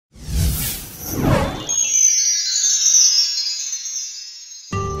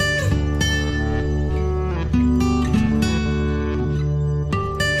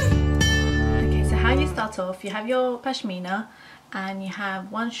start off, you have your pashmina and you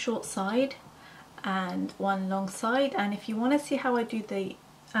have one short side and one long side, and if you want to see how I do the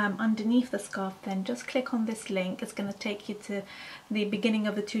underneath the scarf, then just click on this link. It's going to take you to the beginning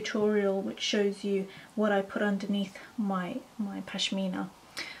of the tutorial which shows you what I put underneath my pashmina.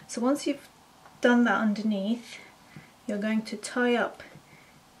 So once you've done that underneath, you're going to tie up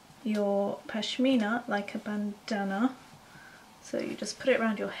your pashmina like a bandana. So you just put it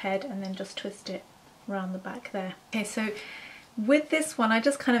around your head and then just twist it around the back there. Okay, so with this one I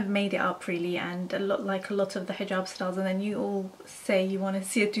just kind of made it up really, and a lot of the hijab styles, and then you all say you want to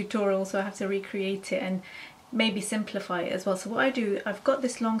see a tutorial, so I have to recreate it and maybe simplify it as well. So what I do, I've got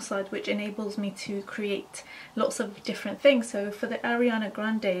this long side which enables me to create lots of different things. So for the Ariana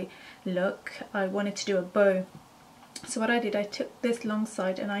Grande look, I wanted to do a bow. So what I did, I took this long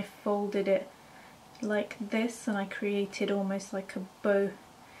side and I folded it like this, and I created almost like a bow,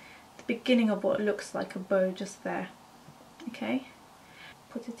 the beginning of what looks like a bow just there. Okay,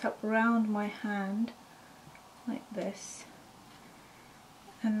 put it up around my hand like this,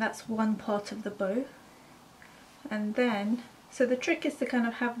 and that's one part of the bow. And then, so the trick is to kind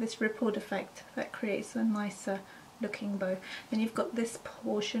of have this rippled effect that creates a nicer looking bow. Then you've got this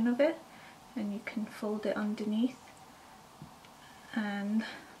portion of it and you can fold it underneath and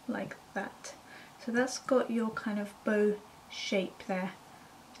like that. So that's got your kind of bow shape there,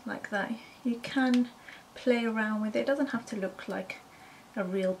 like that. You can play around with it. It doesn't have to look like a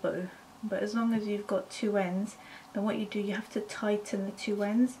real bow, but as long as you've got two ends, then what you do, you have to tighten the two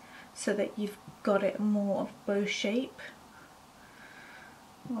ends so that you've got it more of bow shape,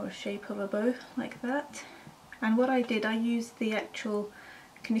 or a shape of a bow like that. And what I did, I used the actual,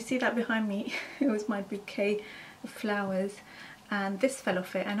 can you see that behind me? It was my bouquet of flowers, and this fell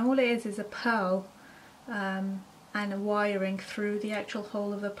off it, and all it is a pearl and a wiring through the actual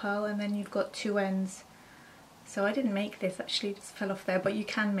hole of the pearl, and then you've got two ends. So I didn't make this, actually, it just fell off there, but you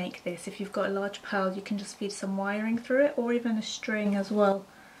can make this. If you've got a large pearl, you can just feed some wiring through it, or even a string as well.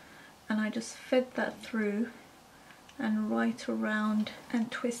 And I just fed that through and right around and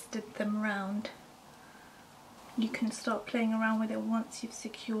twisted them around. You can start playing around with it once you've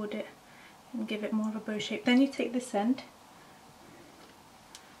secured it and give it more of a bow shape. Then you take this end,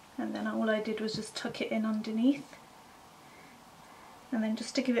 and then all I did was just tuck it in underneath, and then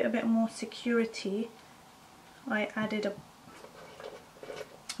just to give it a bit more security, I added a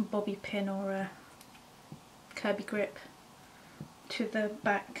bobby pin or a Kirby grip to the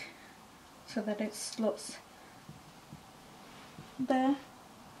back so that it slots there. I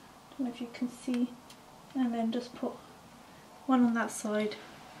don't know if you can see, and then just put one on that side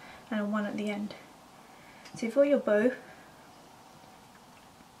and one at the end. So you've got your bow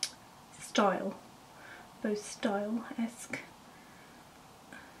style-esque,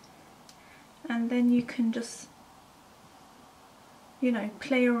 and then you can just, you know,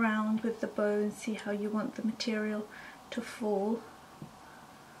 play around with the bow and see how you want the material to fall.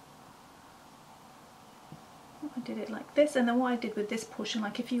 I did it like this, and then what I did with this portion,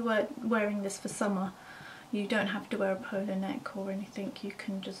 like if you were wearing this for summer, you don't have to wear a polo neck or anything. You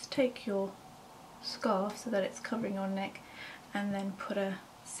can just take your scarf so that it's covering your neck and then put a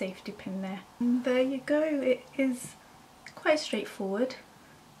safety pin there. And there you go. It is quite straightforward,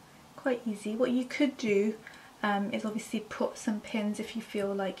 quite easy. What you could do is obviously put some pins if you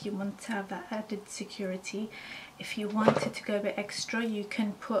feel like you want to have that added security. If you wanted to go a bit extra, you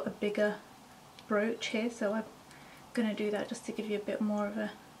can put a bigger brooch here, so I'm going to do that just to give you a bit more of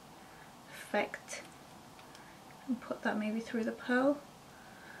a effect, and put that maybe through the pearl.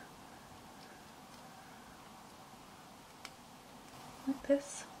 Like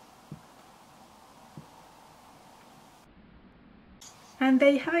this. And there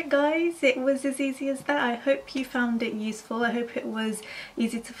you have it, guys. It was as easy as that. I hope you found it useful. I hope it was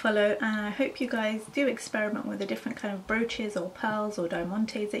easy to follow, and I hope you guys do experiment with the different kind of brooches or pearls or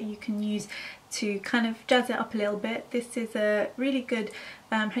diamantes that you can use to kind of jazz it up a little bit. This is a really good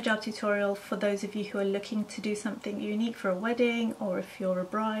hijab tutorial for those of you who are looking to do something unique for a wedding, or if you're a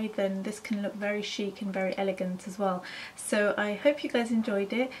bride, then this can look very chic and very elegant as well. So I hope you guys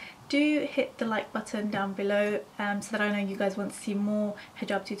enjoyed it. Do hit the like button down below so that I know you guys want to see more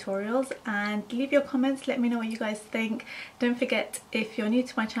hijab tutorials, and leave your comments, let me know what you guys think. Don't forget, if you're new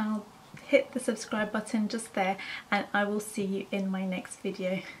to my channel, hit the subscribe button just there, and I will see you in my next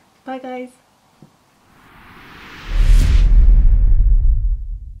video. Bye guys.